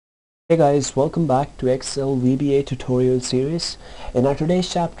Hey guys, welcome back to Excel VBA tutorial series. In our today's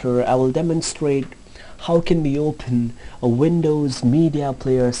chapter, I will demonstrate how can we open a Windows Media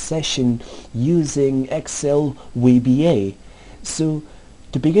Player session using Excel VBA. So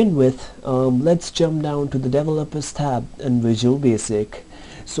to begin with, let's jump down to the Developers tab in Visual Basic.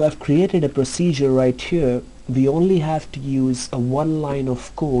 So I've created a procedure right here. We only have to use a one line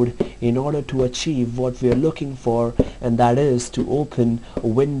of code in order to achieve what we are looking for, and that is to open a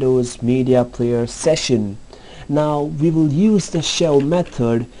Windows Media Player session. Now we will use the shell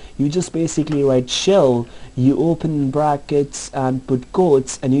method. You just basically write shell, you open brackets and put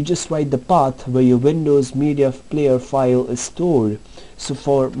quotes, and you just write the path where your Windows Media Player file is stored. So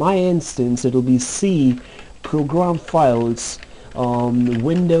for my instance, it will be C program files,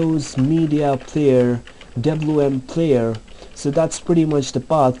 Windows Media Player, WM Player. So that's pretty much the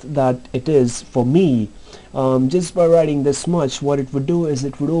path that it is for me. Just by writing this much, what it would do is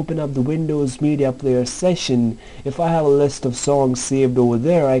it would open up the Windows Media Player session. If I have a list of songs saved over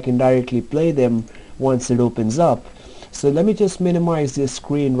there, I can directly play them once it opens up. So let me just minimize this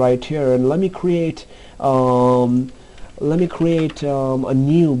screen right here, and let me create a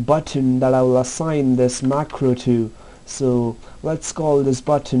new button that I will assign this macro to. So let's call this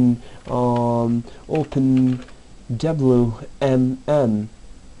button open WMM.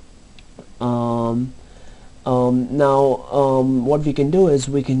 What we can do is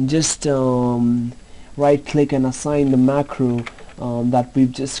we can just right click and assign the macro that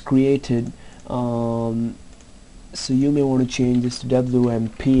we've just created. So you may want to change this to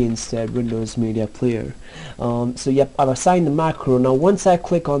WMP instead, Windows Media Player. So yep, I've assigned the macro. Now once I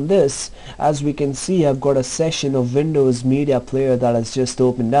click on this, as we can see, I've got a session of Windows Media Player that has just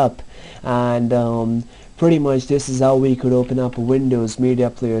opened up, and pretty much this is how we could open up a Windows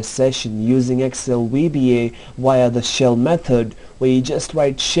Media Player session using Excel VBA via the shell method, where you just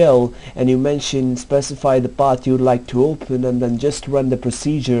write shell and you specify the path you'd like to open, and then just run the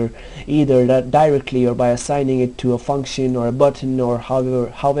procedure either that directly or by assigning it to a function or a button, or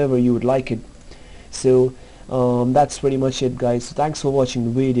however you would like it. So that's pretty much it, guys. So thanks for watching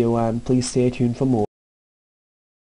the video, and please stay tuned for more.